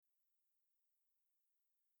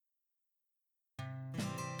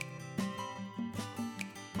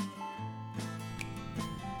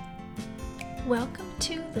Welcome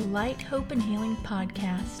to the Light, Hope, and Healing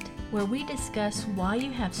podcast, where we discuss why you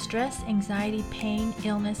have stress, anxiety, pain,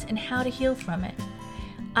 illness, and how to heal from it.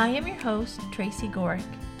 I am your host, Tracy Gorick.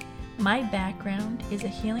 My background is a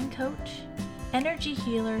healing coach, energy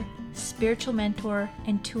healer, spiritual mentor,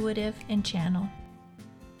 intuitive, and channel.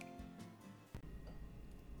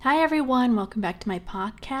 Hi everyone, welcome back to my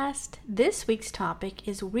podcast. This week's topic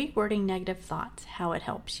is rewording negative thoughts, how it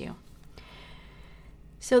helps you.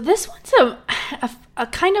 So this one's a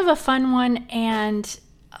kind of a fun one and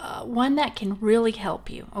one that can really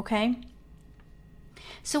help you, okay?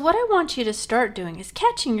 So what I want you to start doing is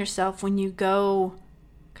catching yourself when you go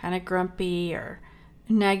kind of grumpy or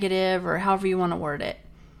negative or however you want to word it.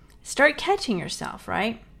 Start catching yourself,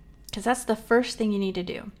 right? Because that's the first thing you need to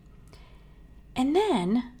do. And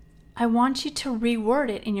then I want you to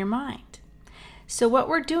reword it in your mind. So what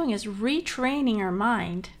we're doing is retraining our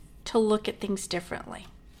mind to look at things differently.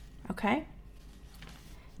 Okay?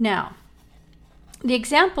 Now, the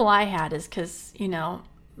example I had is because, the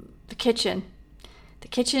kitchen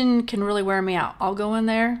can really wear me out. I'll go in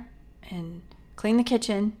there and clean the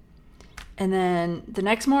kitchen, and then the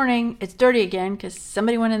next morning it's dirty again because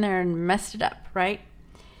somebody went in there and messed it up, right?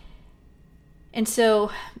 And so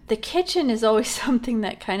the kitchen is always something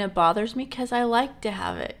that kind of bothers me because I like to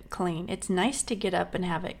have it clean. It's nice to get up and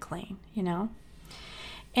have it clean,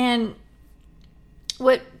 And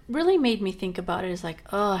what really made me think about it is like,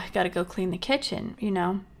 I got to go clean the kitchen,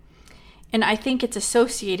 And I think it's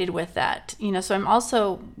associated with that, So I'm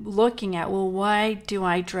also looking at, why do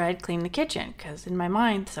I dread cleaning the kitchen? Because in my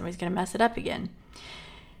mind, somebody's going to mess it up again.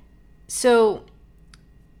 So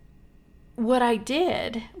what I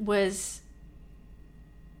did was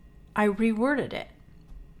I reworded it.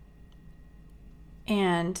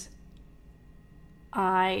 And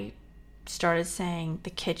I started saying the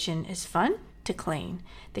kitchen is fun to clean.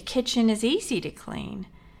 The kitchen is easy to clean.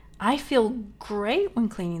 I feel great when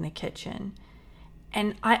cleaning the kitchen.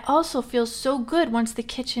 And I also feel so good once the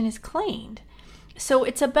kitchen is cleaned. So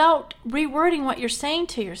it's about rewording what you're saying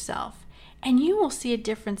to yourself. And you will see a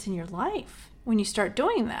difference in your life when you start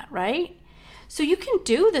doing that, right? So you can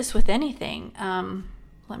do this with anything.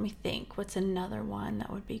 Let me think. What's another one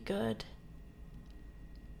that would be good?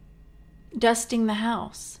 Dusting the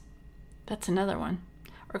house. That's another one.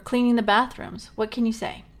 Or cleaning the bathrooms. What can you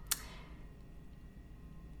say?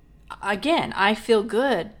 Again, I feel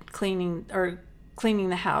good cleaning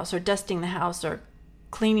the house or dusting the house or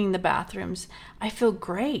cleaning the bathrooms. I feel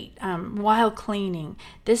great while cleaning.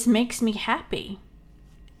 This makes me happy.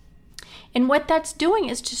 And what that's doing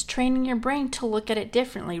is just training your brain to look at it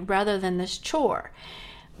differently rather than this chore.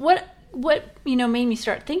 What made me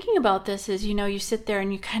start thinking about this is, you sit there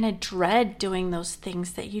and you kind of dread doing those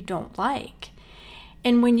things that you don't like.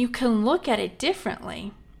 And when you can look at it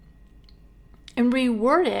differently and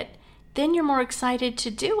reword it, then you're more excited to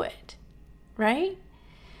do it, right?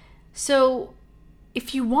 So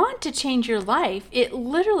if you want to change your life, it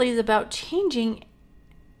literally is about changing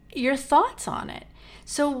your thoughts on it.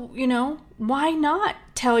 So, why not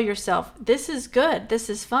tell yourself, this is good, this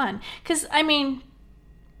is fun? Because,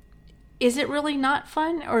 is it really not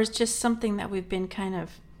fun? Or is it just something that we've been kind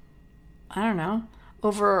of,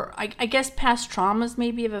 I guess past traumas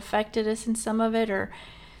maybe have affected us in some of it, or,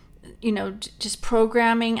 just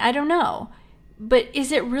programming. I don't know. But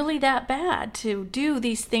is it really that bad to do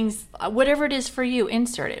these things, whatever it is for you,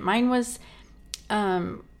 insert it. Mine was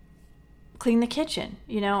clean the kitchen.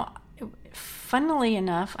 Funnily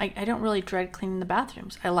enough, I don't really dread cleaning the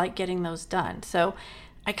bathrooms. I like getting those done. So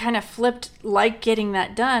I kind of flipped like getting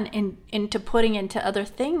that done into putting into other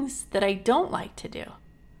things that I don't like to do.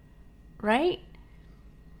 Right?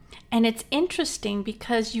 And it's interesting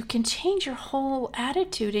because you can change your whole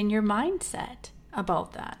attitude and your mindset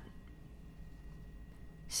about that.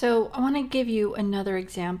 So I want to give you another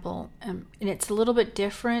example, and it's a little bit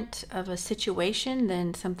different of a situation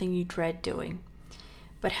than something you dread doing,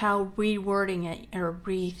 but how rewording it or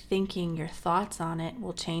rethinking your thoughts on it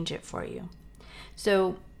will change it for you.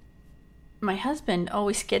 So my husband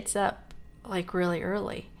always gets up like really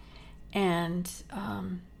early, and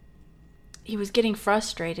he was getting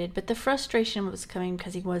frustrated, but the frustration was coming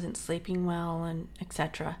because he wasn't sleeping well and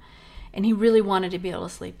etc. And he really wanted to be able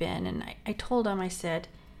to sleep in. And I told him, I said,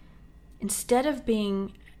 instead of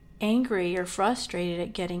being angry or frustrated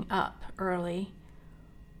at getting up early,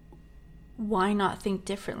 why not think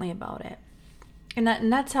differently about it?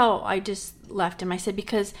 And that's how I just left him. I said,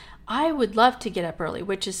 because I would love to get up early,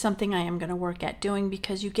 which is something I am going to work at doing,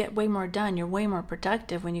 because you get way more done. You're way more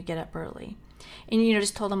productive when you get up early. And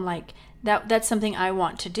just told him that's something I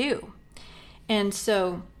want to do. And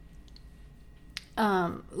so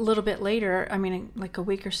a little bit later, like a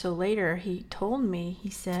week or so later, he told me, he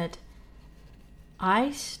said,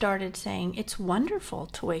 I started saying, it's wonderful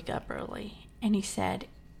to wake up early. And he said,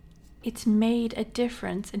 it's made a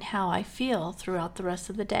difference in how I feel throughout the rest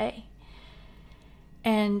of the day.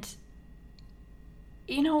 And,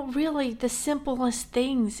 really the simplest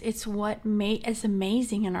things, it's what is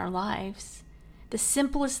amazing in our lives. The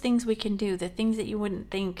simplest things we can do, the things that you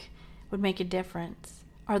wouldn't think would make a difference,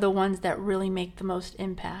 are the ones that really make the most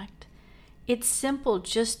impact. It's simple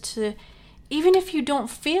just to, even if you don't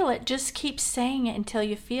feel it, just keep saying it until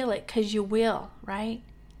you feel it, because you will, right?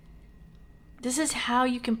 This is how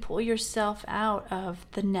you can pull yourself out of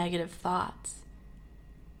the negative thoughts.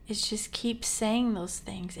 Is just keep saying those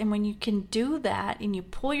things. And when you can do that and you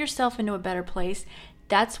pull yourself into a better place,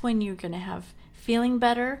 that's when you're going to have feeling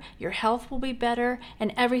better, your health will be better,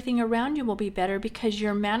 and everything around you will be better, because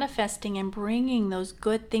you're manifesting and bringing those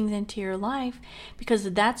good things into your life,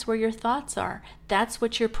 because that's where your thoughts are. That's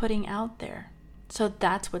what you're putting out there. So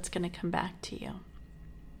that's what's going to come back to you.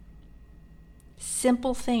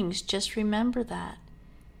 Simple things, just remember that.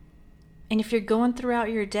 And if you're going throughout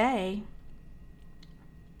your day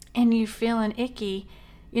and you're feeling icky,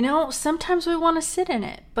 sometimes we want to sit in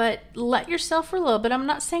it, but let yourself for a little bit. I'm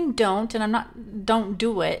not saying don't, and don't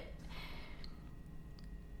do it.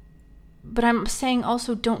 But I'm saying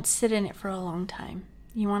also don't sit in it for a long time.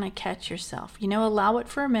 You want to catch yourself. Allow it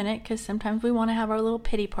for a minute, because sometimes we want to have our little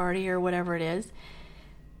pity party or whatever it is.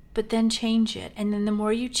 But then change it. And then the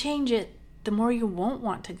more you change it, the more you won't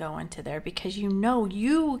want to go into there, because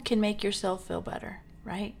you can make yourself feel better,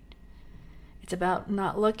 right? It's about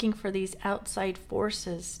not looking for these outside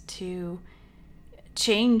forces to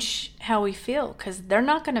change how we feel, because they're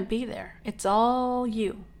not going to be there. It's all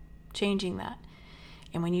you changing that.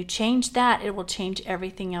 And when you change that, it will change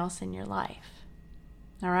everything else in your life.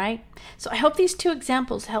 All right? So I hope these 2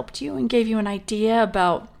 examples helped you and gave you an idea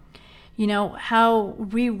about, how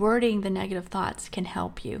rewording the negative thoughts can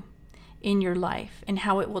help you in your life, and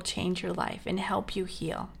how it will change your life and help you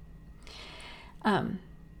heal.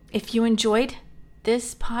 If you enjoyed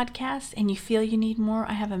this podcast and you feel you need more,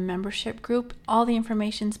 I have a membership group. All the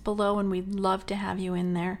information's below, and we'd love to have you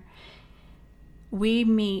in there. We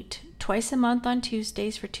meet twice a month on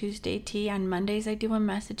Tuesdays for Tuesday tea. On Mondays, I do a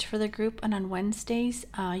message for the group, and on Wednesdays,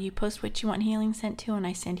 you post what you want healing sent to, and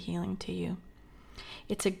I send healing to you.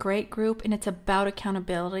 It's a great group, and it's about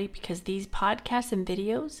accountability, because these podcasts and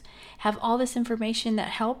videos have all this information that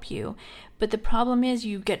help you. But the problem is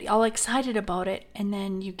you get all excited about it, and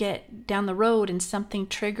then you get down the road and something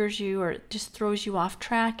triggers you or just throws you off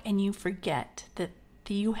track, and you forget that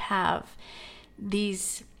you have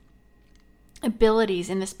these abilities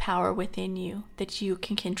and this power within you, that you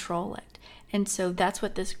can control it. And so that's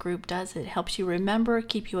what this group does. It helps you remember,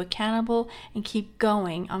 keep you accountable, and keep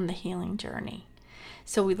going on the healing journey.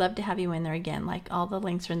 So we'd love to have you in there again. Like, all the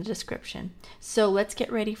links are in the description. So let's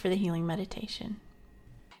get ready for the healing meditation.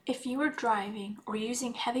 If you are driving or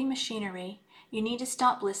using heavy machinery, you need to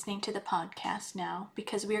stop listening to the podcast now,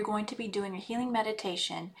 because we are going to be doing a healing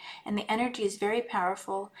meditation, and the energy is very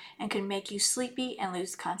powerful and can make you sleepy and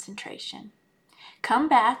lose concentration. Come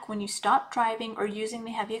back when you stop driving or using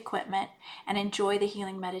the heavy equipment and enjoy the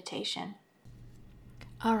healing meditation.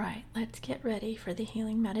 All right, let's get ready for the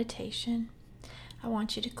healing meditation. I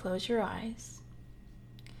want you to close your eyes.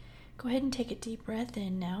 Go ahead and take a deep breath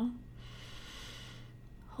in now.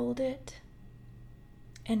 Hold it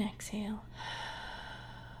and exhale.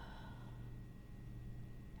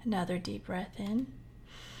 Another deep breath in.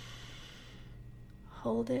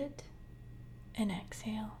 Hold it and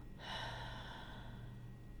exhale.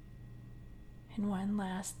 And one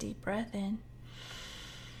last deep breath in.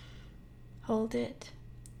 Hold it.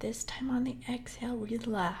 This time on the exhale,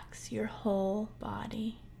 relax your whole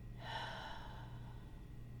body.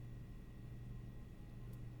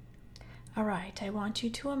 All right, I want you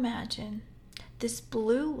to imagine this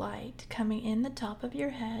blue light coming in the top of your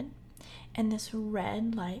head, and this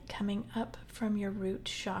red light coming up from your root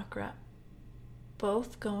chakra,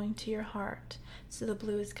 both going to your heart. So the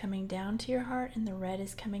blue is coming down to your heart, and the red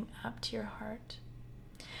is coming up to your heart.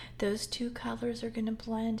 Those 2 colors are going to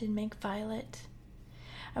blend and make violet.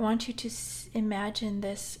 I want you to imagine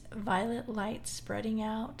this violet light spreading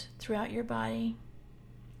out throughout your body.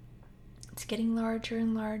 It's getting larger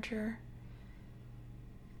and larger.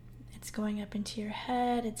 It's going up into your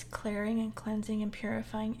head. It's clearing and cleansing and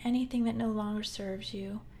purifying anything that no longer serves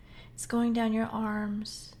you. It's going down your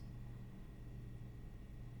arms,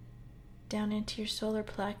 down into your solar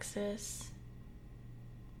plexus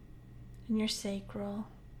and your sacral,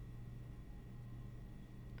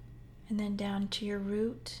 and then down to your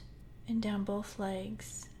root and down both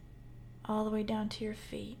legs, all the way down to your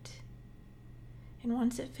feet. And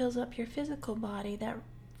once it fills up your physical body, that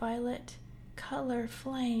violet color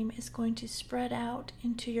flame is going to spread out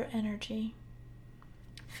into your energy,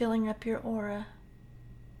 filling up your aura,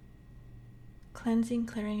 cleansing,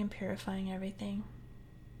 clearing, and purifying everything.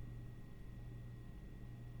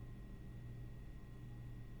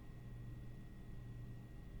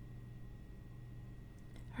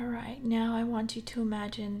 All right, now I want you to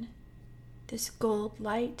imagine this gold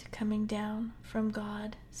light coming down from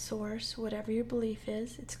God, Source, whatever your belief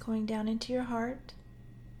is. It's going down into your heart.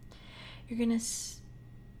 You're going to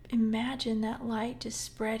imagine that light just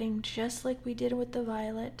spreading just like we did with the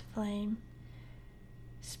violet flame,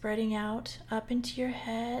 spreading out up into your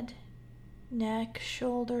head, neck,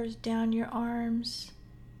 shoulders, down your arms,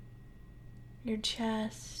 your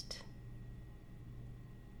chest,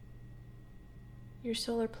 your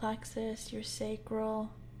solar plexus, your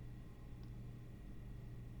sacral,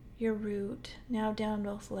 your root, now down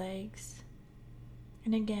both legs.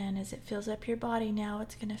 And again, as it fills up your body, now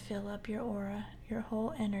it's going to fill up your aura, your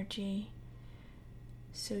whole energy.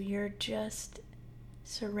 So you're just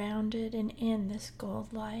surrounded and in this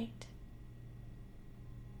gold light.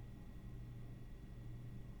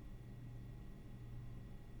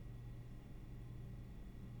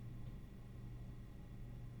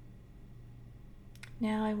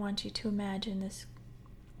 Now I want you to imagine this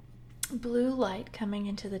blue light coming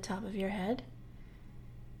into the top of your head.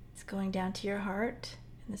 It's going down to your heart,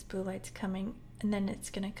 and this blue light's coming, and then it's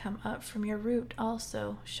going to come up from your root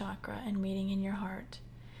also chakra and meeting in your heart.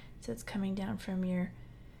 So it's coming down from your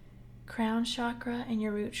crown chakra and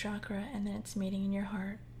your root chakra, and then it's meeting in your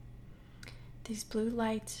heart. These blue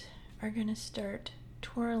lights are going to start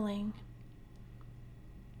twirling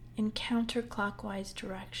in counterclockwise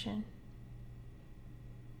direction.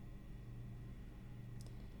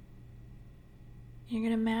 You're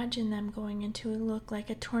going to imagine them going into a look like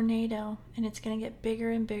a tornado, and it's going to get bigger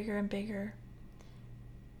and bigger and bigger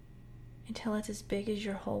until it's as big as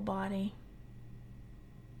your whole body.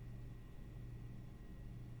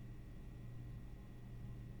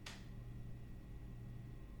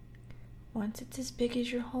 Once it's as big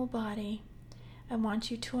as your whole body, I want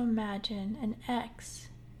you to imagine an X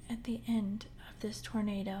at the end of this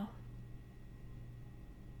tornado.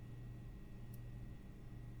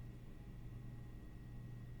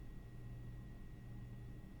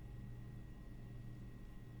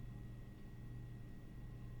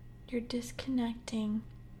 You're disconnecting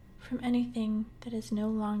from anything that is no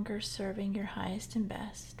longer serving your highest and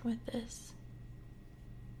best with this.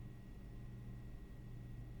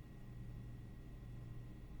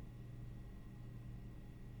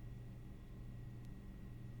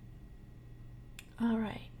 All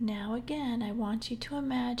right, now again, I want you to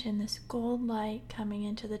imagine this gold light coming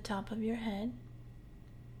into the top of your head.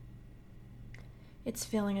 It's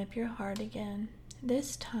filling up your heart again.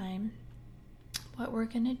 This time, what we're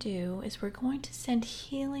going to do is we're going to send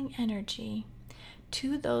healing energy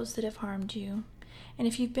to those that have harmed you. And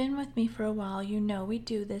if you've been with me for a while, you know we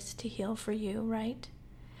do this to heal for you, right?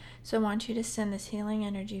 So I want you to send this healing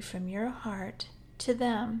energy from your heart to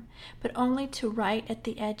them, but only to right at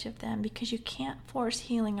the edge of them, because you can't force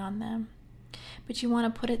healing on them. But you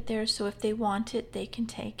want to put it there so if they want it, they can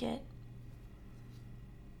take it.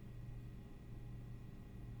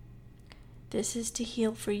 This is to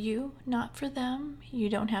heal for you, not for them. You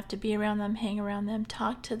don't have to be around them, hang around them,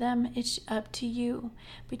 talk to them. It's up to you.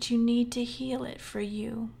 But you need to heal it for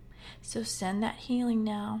you. So send that healing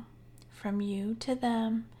now from you to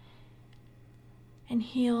them and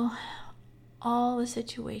heal all the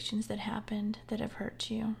situations that happened that have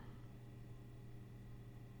hurt you.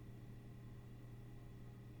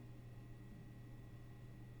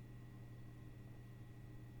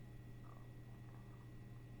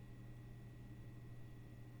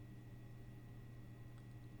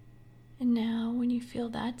 And now, when you feel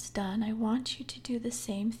that's done, I want you to do the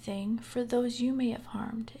same thing for those you may have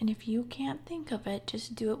harmed. And if you can't think of it,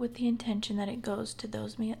 just do it with the intention that it goes to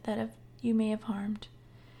those you may have harmed.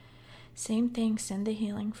 Same thing, send the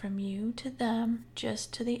healing from you to them,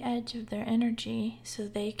 just to the edge of their energy, so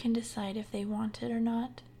they can decide if they want it or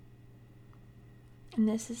not. And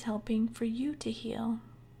this is helping for you to heal.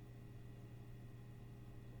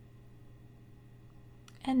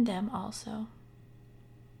 And them also.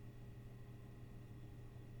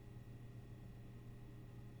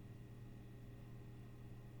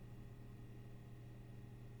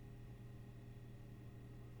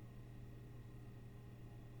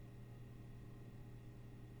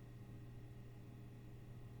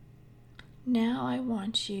 Now I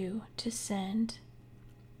want you to send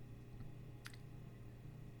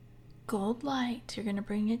gold light. You're going to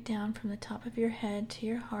bring it down from the top of your head to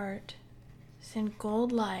your heart. Send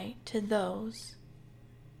gold light to those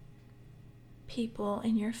people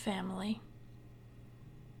in your family.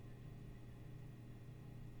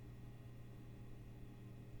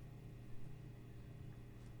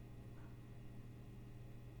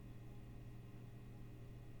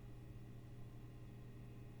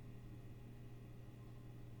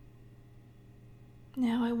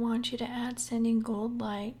 Now I want you to add sending gold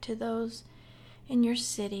light to those in your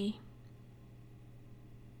city.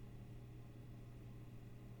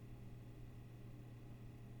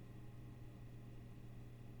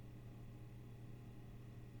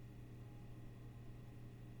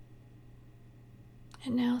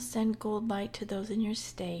 And now send gold light to those in your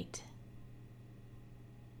state.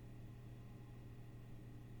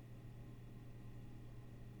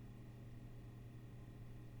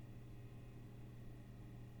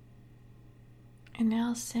 And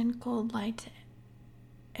now send gold light to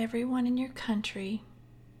everyone in your country.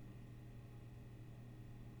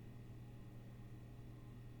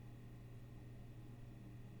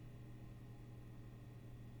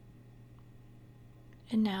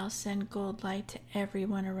 And now send gold light to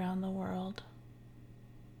everyone around the world.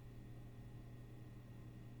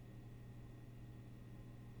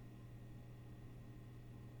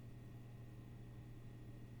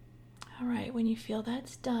 All right, when you feel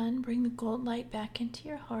that's done, bring the gold light back into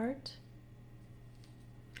your heart.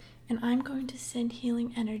 And I'm going to send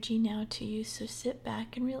healing energy now to you, so sit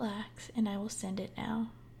back and relax, and I will send it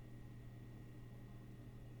now.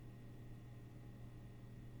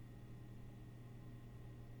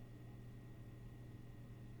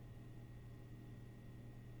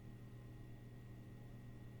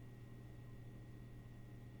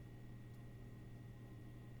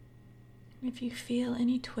 If you feel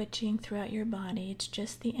any twitching throughout your body, it's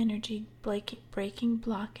just the energy breaking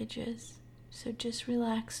blockages. So just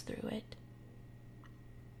relax through it.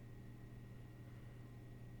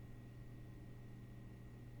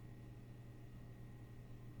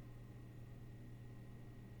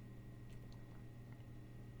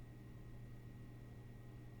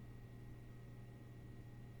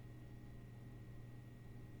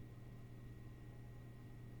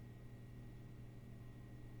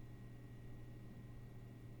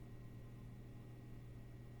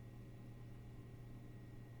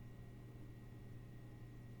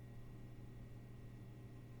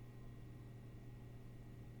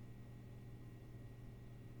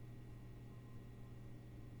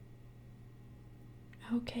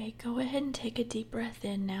 Okay, go ahead and take a deep breath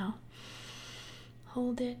in now.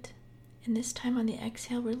 Hold it. And this time on the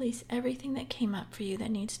exhale, release everything that came up for you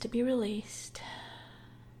that needs to be released.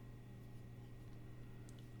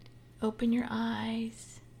 Open your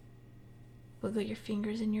eyes. Wiggle your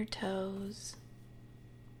fingers and your toes.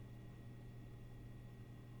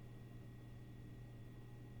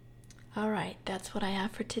 All right, that's what I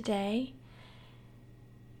have for today.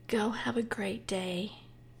 Go have a great day.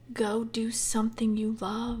 Go do something you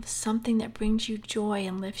love, something that brings you joy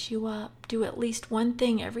and lifts you up. Do at least one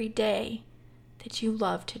thing every day that you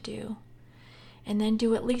love to do. And then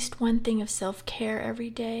do at least one thing of self-care every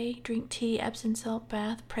day. Drink tea, Epsom salt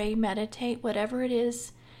bath, pray, meditate, whatever it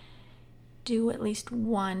is. Do at least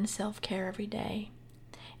one self-care every day.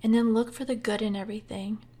 And then look for the good in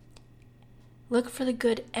everything. Look for the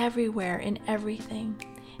good everywhere in everything.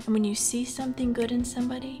 And when you see something good in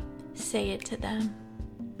somebody, say it to them.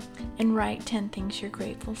 And write 10 things you're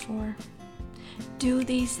grateful for. Do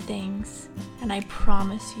these things, and I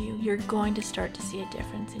promise you, you're going to start to see a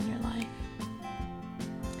difference in your life.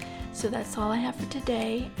 So that's all I have for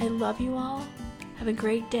today. I love you all. Have a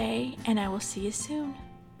great day, and I will see you soon.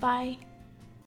 Bye.